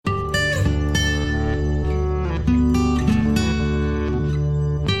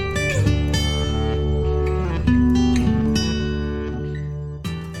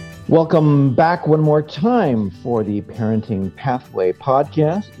Welcome back one more time for the Parenting Pathway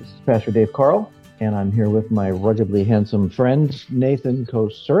podcast. This is Pastor Dave Carl, and I'm here with my ruggedly handsome friend, Nathan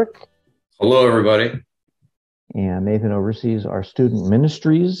Kosurik. Hello, everybody. And Nathan oversees our student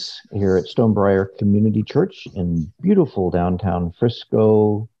ministries here at Stonebriar Community Church in beautiful downtown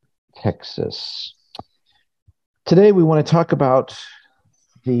Frisco, Texas. Today, we want to talk about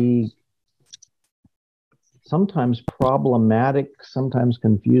the sometimes problematic, sometimes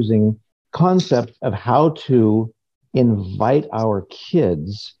confusing concept of how to invite our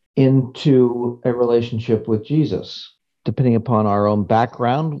kids into a relationship with Jesus. Depending upon our own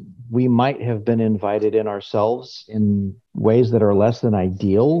background, we might have been invited in ourselves in ways that are less than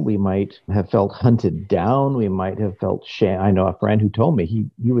ideal. We might have felt hunted down. We might have felt shame. I know a friend who told me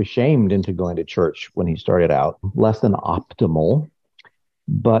he was shamed into going to church when he started out, less than optimal.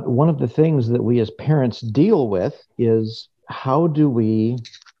 But one of the things that we as parents deal with is how do we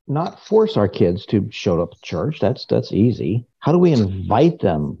not force our kids to show up at church? That's easy. How do we invite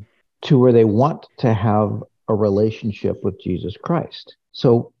them to where they want to have a relationship with Jesus Christ?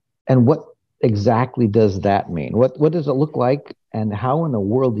 So, and what exactly does that mean? What does it look like? And how in the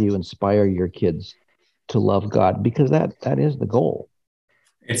world do you inspire your kids to love God? Because that is the goal.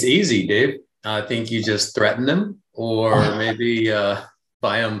 It's easy, Dave. I think you just threaten them or maybe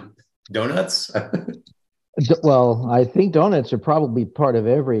buy them donuts. Well, I think donuts are probably part of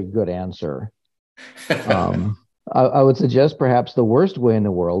every good answer. I would suggest perhaps the worst way in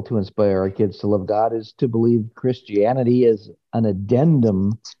the world to inspire our kids to love God is to believe Christianity is an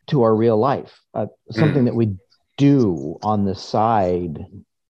addendum to our real life, something that we do on the side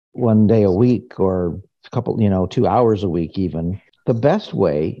one day a week or a couple, 2 hours a week even. The best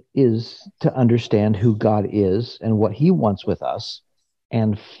way is to understand who God is and what he wants with us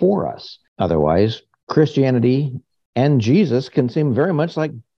and for us. Otherwise, Christianity and Jesus can seem very much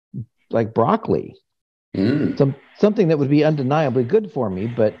like broccoli. Something that would be undeniably good for me,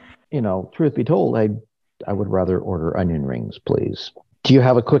 but truth be told, I would rather order onion rings, please. Do you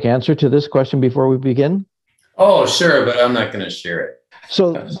have a quick answer to this question before we begin? Oh, sure, but I'm not going to share it.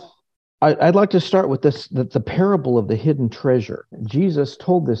 So I'd like to start with the parable of the hidden treasure. Jesus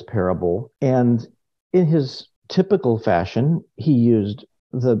told this parable, and in his typical fashion, he used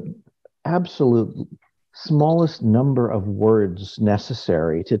the absolute smallest number of words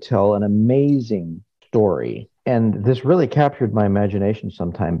necessary to tell an amazing story. And this really captured my imagination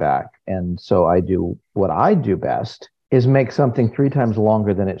some time back. And so what I do best is make something 3 times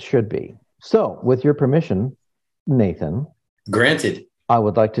longer than it should be. So with your permission, Nathan. Granted. I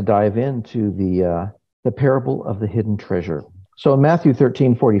would like to dive into the parable of the hidden treasure. So in Matthew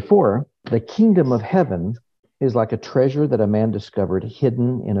 13:44, the kingdom of heaven is like a treasure that a man discovered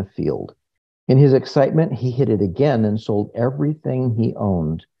hidden in a field. In his excitement, he hid it again and sold everything he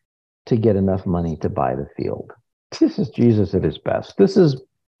owned to get enough money to buy the field. This is Jesus at his best. This is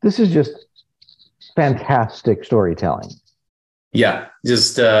just fantastic storytelling. Yeah, he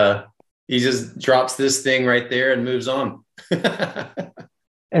just drops this thing right there and moves on.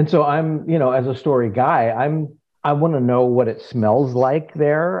 And so I'm, as a story guy, I want to know what it smells like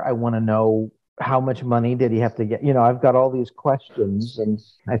there. I want to know how much money did he have to get? I've got all these questions, and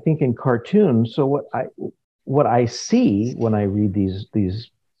I think in cartoons. So what I see when I read these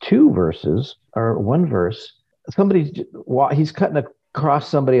 2 verses or 1 verse, he's cutting across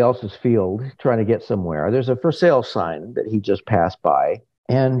somebody else's field trying to get somewhere. There's a for sale sign that he just passed by,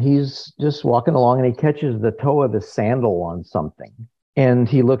 and he's just walking along, and he catches the toe of his sandal on something, and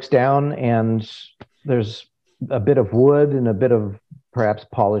he looks down, and there's a bit of wood and a bit of perhaps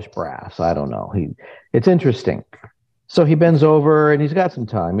polished brass. I don't know. It's interesting. So he bends over and he's got some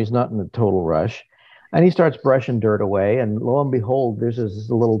time. He's not in a total rush. And he starts brushing dirt away. And lo and behold, there's this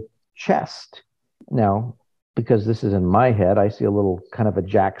little chest. Now, because this is in my head, I see a little kind of a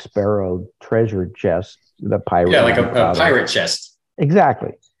Jack Sparrow treasure chest. The pirate. Yeah, like a pirate chest.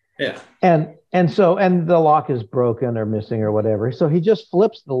 Exactly. Yeah. And the lock is broken or missing or whatever. So he just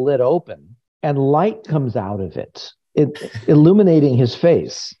flips the lid open and light comes out of it. Illuminating his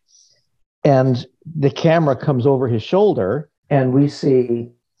face, and the camera comes over his shoulder, and we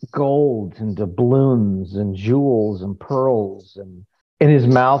see gold and doubloons and jewels and pearls, and his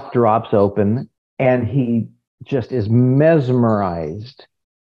mouth drops open, and he just is mesmerized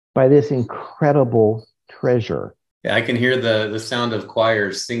by this incredible treasure. Yeah, I can hear the sound of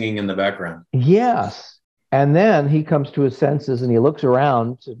choirs singing in the background. Yes. And then he comes to his senses and he looks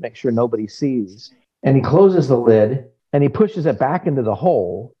around to make sure nobody sees. And he closes the lid and he pushes it back into the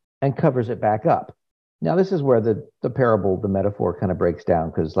hole and covers it back up. Now, this is where the parable, the metaphor kind of breaks down,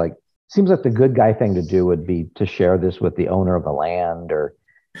 because seems like the good guy thing to do would be to share this with the owner of the land or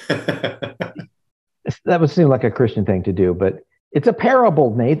That would seem like a Christian thing to do, but it's a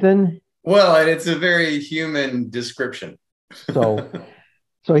parable, Nathan. Well, and it's a very human description. So,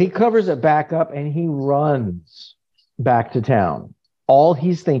 so he covers it back up and he runs back to town. All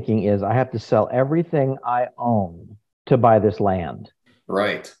he's thinking is, I have to sell everything I own to buy this land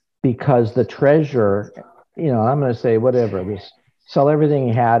Right. because the treasure, I'm going to say whatever, this sell everything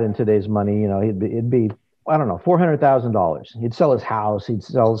he had in today's money, it'd be I don't know, $400,000. He'd sell his house, he'd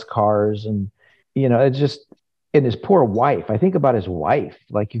sell his cars, and it's just, and his poor wife. I think about his wife.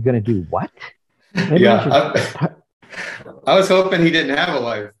 Like, you're going to do what? Maybe I was hoping he didn't have a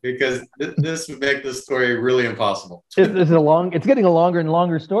wife because this would make the story really impossible. It's getting a longer and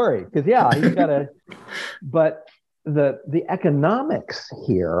longer story because he's got to. But the economics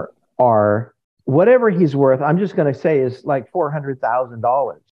here are whatever he's worth. I'm just going to say is like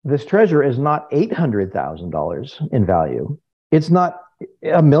 $400,000. This treasure is not $800,000 in value. It's not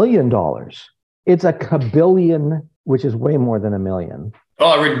 $1 million. It's a kabillion, which is way more than $1 million.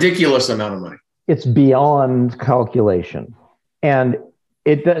 Oh, a ridiculous amount of money. It's beyond calculation. And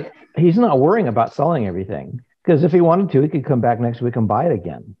he's not worrying about selling everything because if he wanted to, he could come back next week and buy it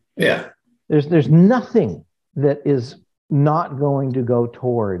again. Yeah. There's nothing that is not going to go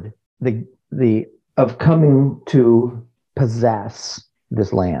toward the of coming to possess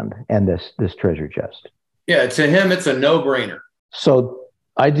this land and this treasure chest. Yeah, to him, it's a no-brainer. So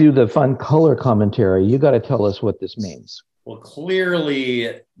I do the fun color commentary. You got to tell us what this means. Well,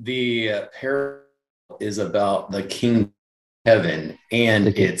 clearly the parable is about the kingdom of heaven and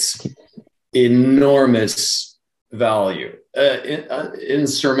its enormous value,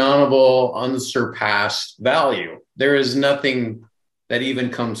 insurmountable, unsurpassed value. There is nothing that even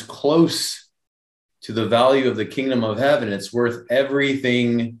comes close to the value of the kingdom of heaven. It's worth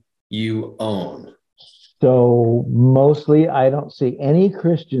everything you own. So mostly I don't see any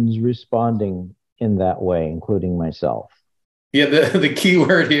Christians responding in that way, including myself. Yeah, the key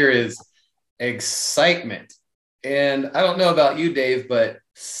word here is excitement. And I don't know about you, Dave, but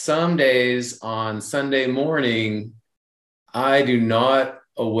some days on Sunday morning, I do not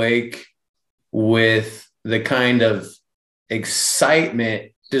awake with the kind of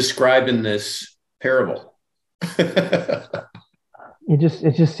excitement described in this parable. It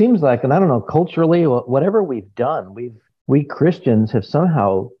just seems like, and I don't know, culturally, whatever we've done, we Christians have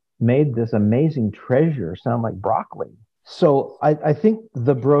somehow made this amazing treasure sound like broccoli. So I think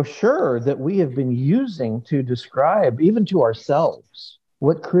the brochure that we have been using to describe, even to ourselves,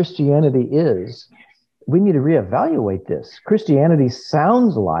 what Christianity is, we need to reevaluate this. Christianity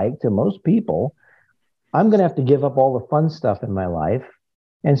sounds like, to most people, I'm going to have to give up all the fun stuff in my life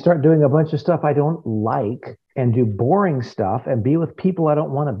and start doing a bunch of stuff I don't like and do boring stuff and be with people I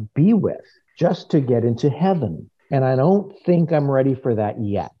don't want to be with just to get into heaven. And I don't think I'm ready for that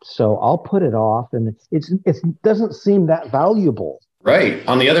yet. So I'll put it off, and it doesn't seem that valuable. Right.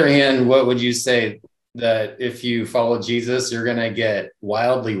 On the other hand, what would you say that if you follow Jesus, you're going to get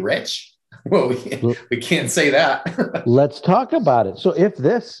wildly rich? Well, we can't say that. Let's talk about it. So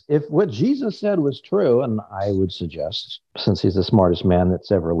if what Jesus said was true, and I would suggest, since he's the smartest man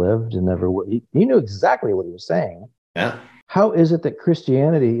that's ever lived and he knew exactly what he was saying. Yeah. How is it that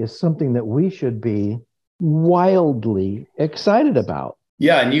Christianity is something that we should be wildly excited about?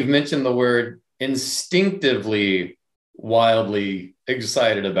 Yeah, and you've mentioned the word instinctively wildly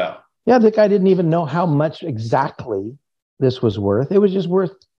excited about. Yeah, the guy didn't even know how much exactly this was worth. It was just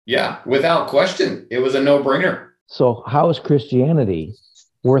worth. Yeah, without question. It was a no-brainer. So how is Christianity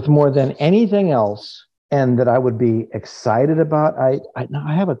worth more than anything else and that I would be excited about?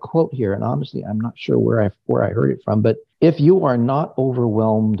 I have a quote here, and honestly, I'm not sure where I heard it from, but if you are not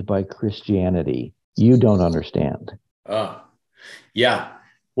overwhelmed by Christianity, you don't understand. Yeah.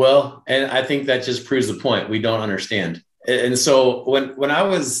 Well, and I think that just proves the point. We don't understand. And so when I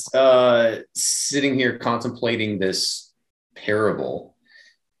was sitting here contemplating this parable,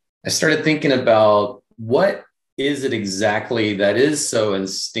 I started thinking about what is it exactly that is so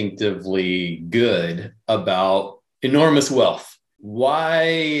instinctively good about enormous wealth?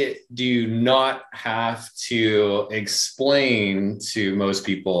 Why do you not have to explain to most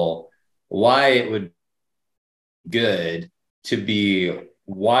people why it would be good to be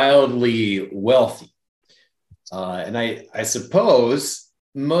wildly wealthy? And I suppose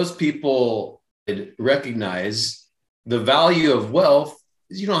most people recognize the value of wealth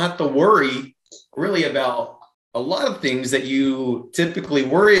is you don't have to worry really about a lot of things that you typically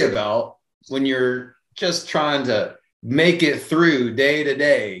worry about when you're just trying to make it through day to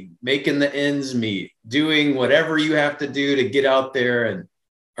day, making the ends meet, doing whatever you have to do to get out there and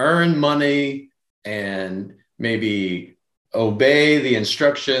earn money and maybe obey the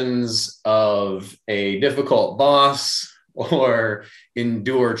instructions of a difficult boss or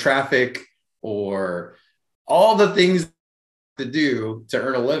endure traffic or all the things to do to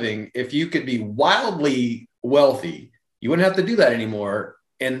earn a living. If you could be wildly wealthy, you wouldn't have to do that anymore.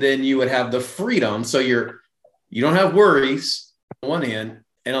 And then you would have the freedom. So you don't have worries on one hand.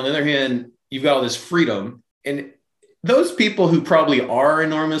 And on the other hand, you've got all this freedom. And those people who probably are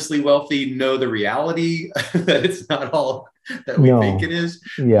enormously wealthy know the reality that it's not all that we think it is.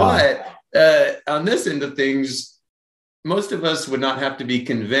 Yeah. But on this end of things, most of us would not have to be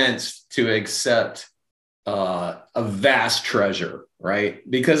convinced to accept a vast treasure, right?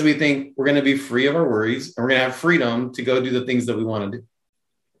 Because we think we're going to be free of our worries and we're going to have freedom to go do the things that we want to do.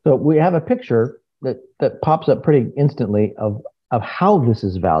 So we have a picture that pops up pretty instantly of how this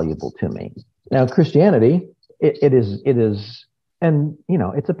is valuable to me. Now, Christianity, it is, and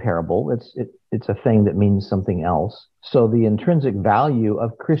it's a parable. It's a thing that means something else. So the intrinsic value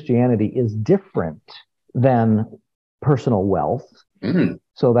of Christianity is different than personal wealth. Mm-hmm.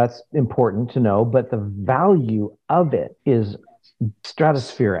 So that's important to know, but the value of it is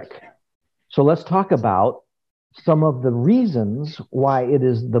stratospheric. So let's talk about some of the reasons why it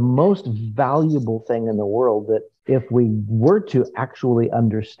is the most valuable thing in the world, that if we were to actually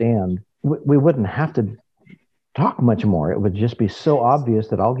understand, we wouldn't have to talk much more. It would just be so obvious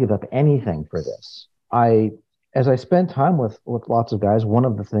that I'll give up anything for this. As I spend time with lots of guys, one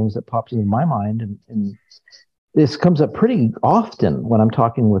of the things that pops into my mind, and this comes up pretty often when I'm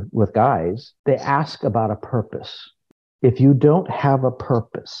talking with guys, they ask about a purpose. If you don't have a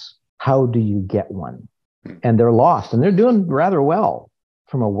purpose, how do you get one? And they're lost, and they're doing rather well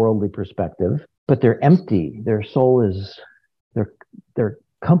from a worldly perspective, but they're empty. Their soul is, their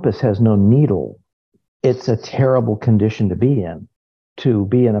compass has no needle. It's a terrible condition to be in, to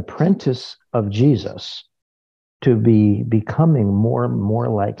be an apprentice of Jesus, to be becoming more and more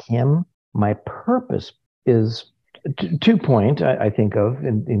like him. My purpose is 2 point, I think of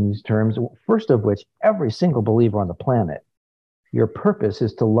in these terms. First of which, every single believer on the planet, your purpose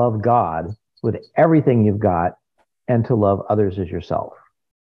is to love God with everything you've got and to love others as yourself.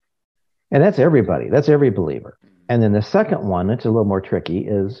 And that's everybody. That's every believer. And then the second one, it's a little more tricky,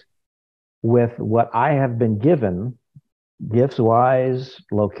 is with what I have been given, gifts-wise,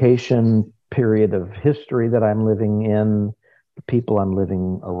 location, period of history that I'm living in, the people I'm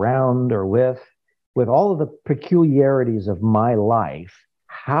living around or with all of the peculiarities of my life,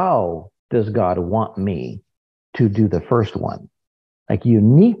 how does God want me to do the first one? Like,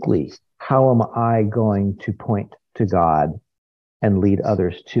 uniquely, how am I going to point to God and lead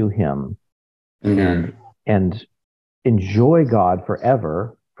others to him, and enjoy God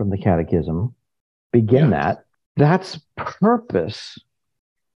forever? From the Catechism, begin that. That's purpose.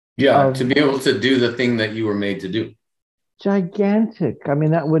 Yeah, to be able to do the thing that you were made to do. Gigantic. I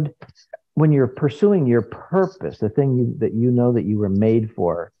mean, that would, when you're pursuing your purpose, the thing that you were made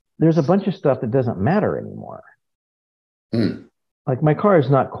for, there's a bunch of stuff that doesn't matter anymore. Like, my car is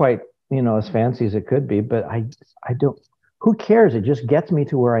not quite, as fancy as it could be, but I don't, who cares? It just gets me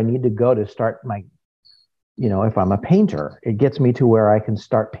to where I need to go to start my, if I'm a painter, it gets me to where I can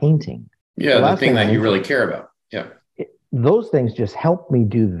start painting. Yeah, the thing that you really care about. Yeah. Those things just help me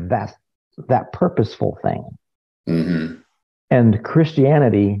do that purposeful thing. Mm-hmm. And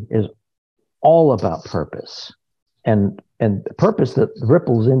Christianity is all about purpose, and purpose that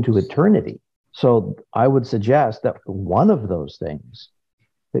ripples into eternity. So I would suggest that one of those things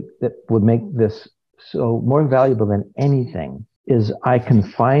that would make this so more valuable than anything is I can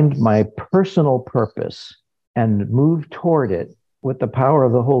find my personal purpose and move toward it with the power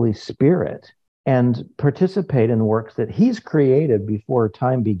of the Holy Spirit and participate in works that he's created before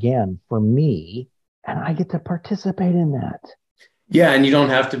time began for me. And I get to participate in that. Yeah. And you don't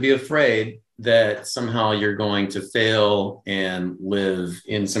have to be afraid that somehow you're going to fail and live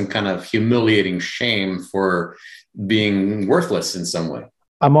in some kind of humiliating shame for being worthless in some way.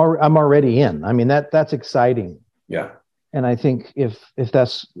 I'm already in. I mean, that's exciting. Yeah. And I think if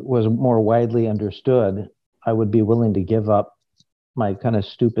that was more widely understood, I would be willing to give up my kind of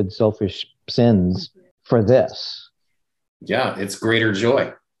stupid, selfish sins for this. Yeah, it's greater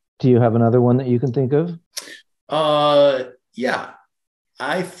joy. Do you have another one that you can think of? Yeah.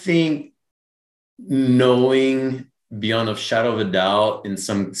 I think knowing beyond a shadow of a doubt, in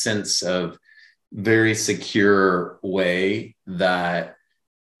some sense of very secure way, that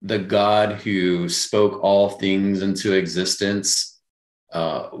the God who spoke all things into existence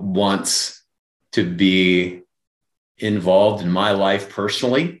wants to be involved in my life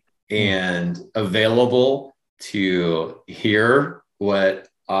personally and available to hear what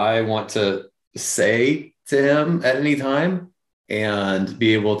I want to say to him at any time and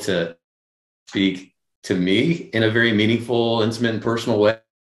be able to speak to me in a very meaningful, intimate, and personal way.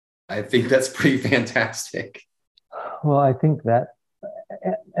 I think that's pretty fantastic. Well, I think that,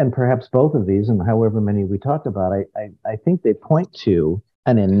 and perhaps both of these, and however many we talked about, I think they point to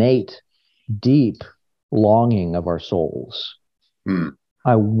an innate, deep longing of our souls.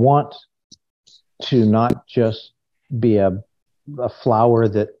 I want to not just be a flower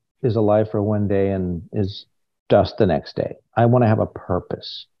that is alive for one day and is dust the next day. I want to have a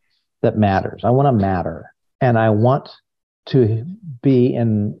purpose that matters. I want to matter. And I want to be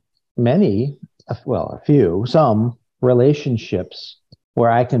in some relationships where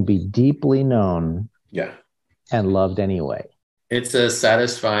I can be deeply known and loved anyway. It's a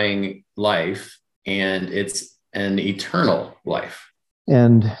satisfying life, and it's an eternal life.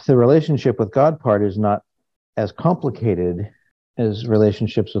 And the relationship with God part is not as complicated as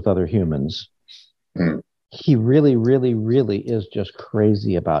relationships with other humans. He really, really, really is just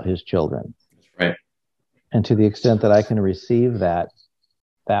crazy about his children. Right. And to the extent that I can receive that,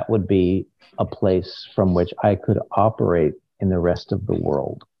 that would be a place from which I could operate in the rest of the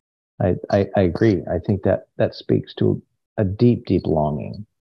world. I agree. I think that speaks to a deep, deep longing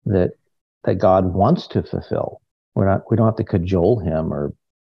that God wants to fulfill. We don't have to cajole him or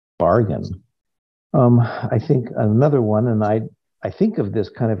bargain. I think another one, and I think of this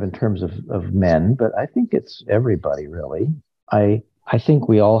kind of in terms of men, but I think it's everybody really. I think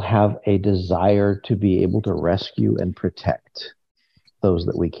we all have a desire to be able to rescue and protect those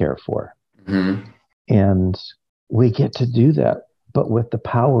that we care for. Mm-hmm. And we get to do that, but with the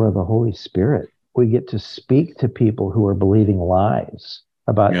power of the Holy Spirit. We get to speak to people who are believing lies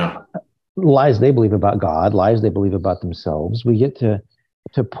about lies they believe about God, lies they believe about themselves. We get to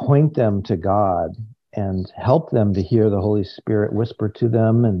point them to God and help them to hear the Holy Spirit whisper to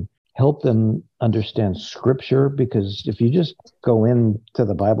them and help them understand Scripture, because if you just go into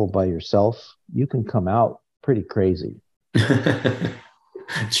the Bible by yourself, you can come out pretty crazy.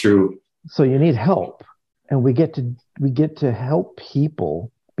 True. So you need help, and we get to help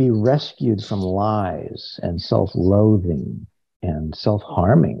people be rescued from lies and self-loathing and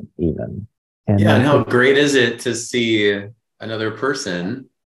self-harming even. And how great is it to see another person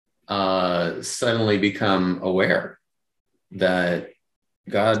suddenly become aware that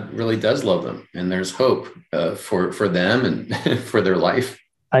God really does love them, and there's hope for them and for their life.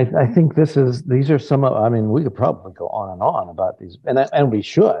 I think these are some of, I mean, we could probably go on and on about these, and we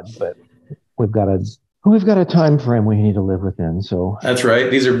should, but we've got a time frame we need to live within. So that's right.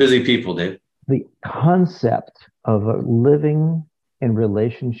 These are busy people, Dave. The concept of living in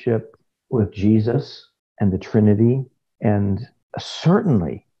relationship with Jesus and the Trinity, and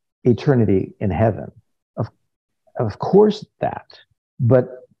certainly eternity in heaven. Of course that, but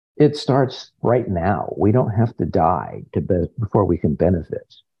it starts right now. We don't have to die before we can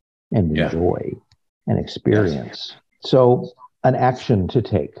benefit and enjoy and experience. So an action to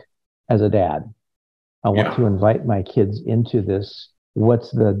take as a dad. I want to invite my kids into this.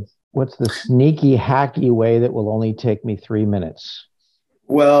 What's the sneaky, hacky way that will only take me 3 minutes?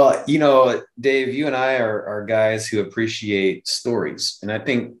 Well, Dave, you and I are guys who appreciate stories. And I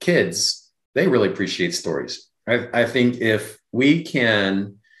think kids, they really appreciate stories. I think if we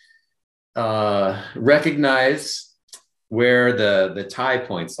can recognize where the tie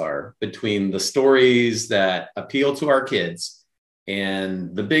points are between the stories that appeal to our kids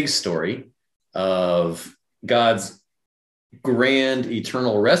and the big story of God's grand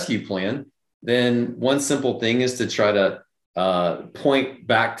eternal rescue plan, then one simple thing is to try to point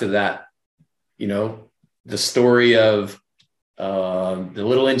back to that, the story of the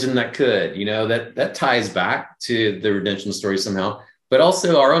little engine that could, that ties back to the redemption story somehow, but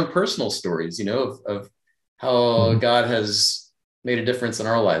also our own personal stories, of how God has made a difference in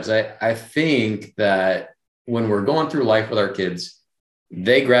our lives. I think that when we're going through life with our kids,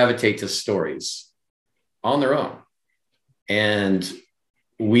 they gravitate to stories on their own. And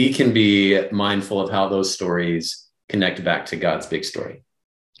we can be mindful of how those stories connect back to God's big story.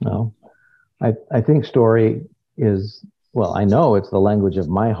 No, I think story is, well, I know it's the language of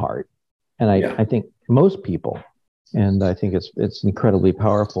my heart. And I think most people, and I think it's incredibly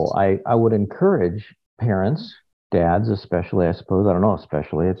powerful. I would encourage parents, dads especially, I suppose. I don't know,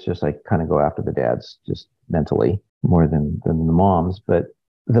 especially. It's just I kind of go after the dads just mentally more than the moms. But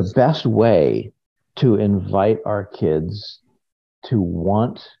the best way to invite our kids to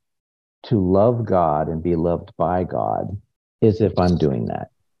want to love God and be loved by God is if I'm doing that.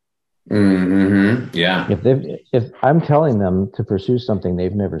 Mm-hmm. Yeah. If I'm telling them to pursue something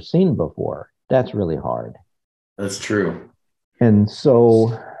they've never seen before, that's really hard. That's true. And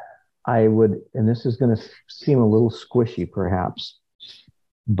so I would, and this is going to seem a little squishy perhaps,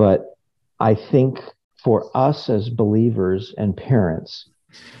 but I think for us as believers and parents,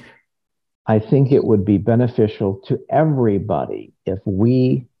 I think it would be beneficial to everybody if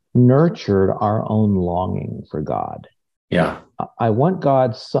we nurtured our own longing for God. Yeah. I want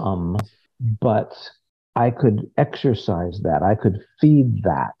God some, but I could exercise that. I could feed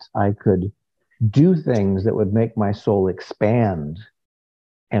that. I could do things that would make my soul expand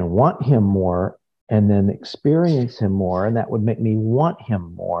and want him more, and then experience him more, and that would make me want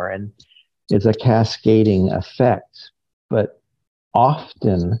him more. And it's a cascading effect. But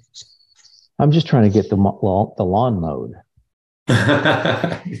often, I'm just trying to get the lawn mowed.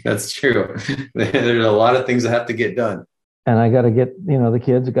 That's true. There's a lot of things that have to get done. And I got to get, the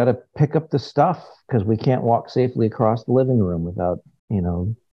kids got to pick up the stuff because we can't walk safely across the living room without,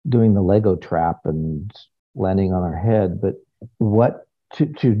 doing the Lego trap and landing on our head. But what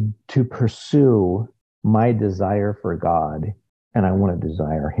to pursue my desire for God, and I want to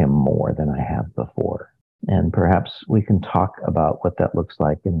desire him more than I have before. And perhaps we can talk about what that looks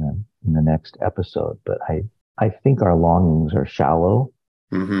like in the next episode. But I think our longings are shallow,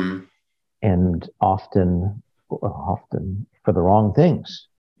 mm-hmm. and often for the wrong things.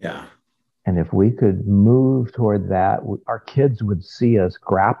 Yeah. And if we could move toward that, our kids would see us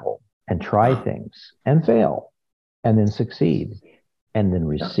grapple and try things and fail and then succeed and then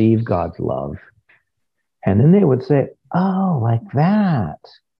receive God's love. And then they would say, oh, like that.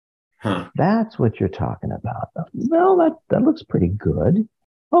 That's what you're talking about. Well, that looks pretty good.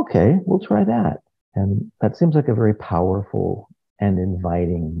 Okay, we'll try that. And that seems like a very powerful and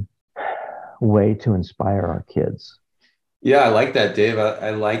inviting way to inspire our kids. Yeah, I like that, Dave. I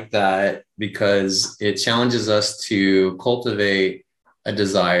like that because it challenges us to cultivate a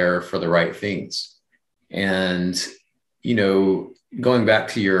desire for the right things. And, going back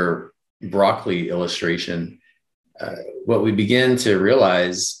to your broccoli illustration, what we begin to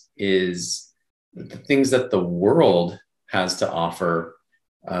realize is that the things that the world has to offer,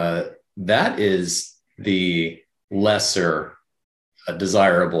 that is the lesser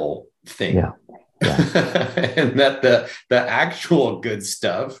desirable thing. Yeah. And that the actual good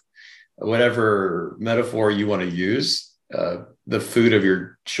stuff, whatever metaphor you want to use, the food of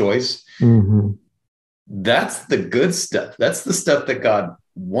your choice, mm-hmm. That's the good stuff. That's the stuff that God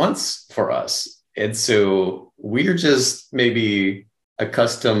wants for us. And so we're just maybe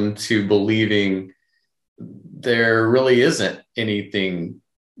accustomed to believing there really isn't anything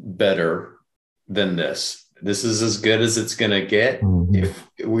better than this. This is as good as it's going to get. Mm-hmm. If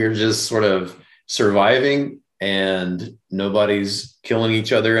we're just sort of surviving and nobody's killing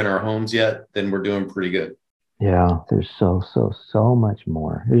each other in our homes yet, then we're doing pretty good. Yeah, there's so much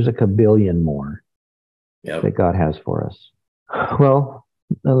more. There's a kabillion more that God has for us. Well,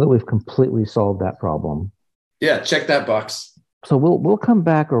 now that we've completely solved that problem. Yeah, check that box. So we'll come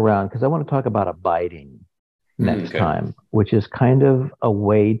back around because I want to talk about abiding next time, which is kind of a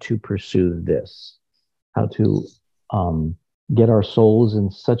way to pursue this, how to get our souls in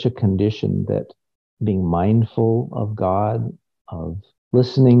such a condition that being mindful of God, of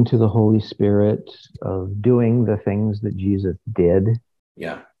listening to the Holy Spirit, of doing the things that Jesus did,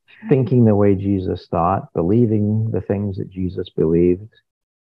 thinking the way Jesus thought, believing the things that Jesus believed,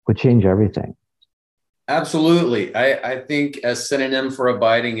 would change everything. Absolutely. I think a synonym for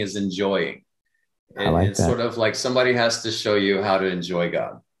abiding is enjoying. It's sort of like somebody has to show you how to enjoy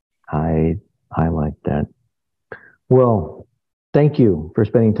God. I like that. Well, thank you for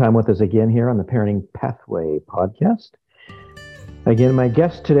spending time with us again here on the Parenting Pathway podcast. Again, my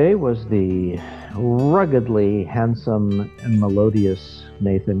guest today was the ruggedly handsome and melodious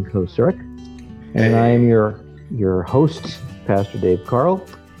Nathan Kosurik. And I am your host, Pastor Dave Carl.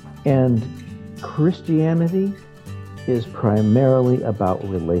 And Christianity is primarily about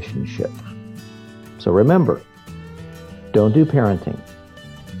relationship. So remember, don't do parenting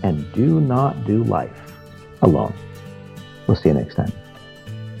and do not do life alone. We'll see you next time.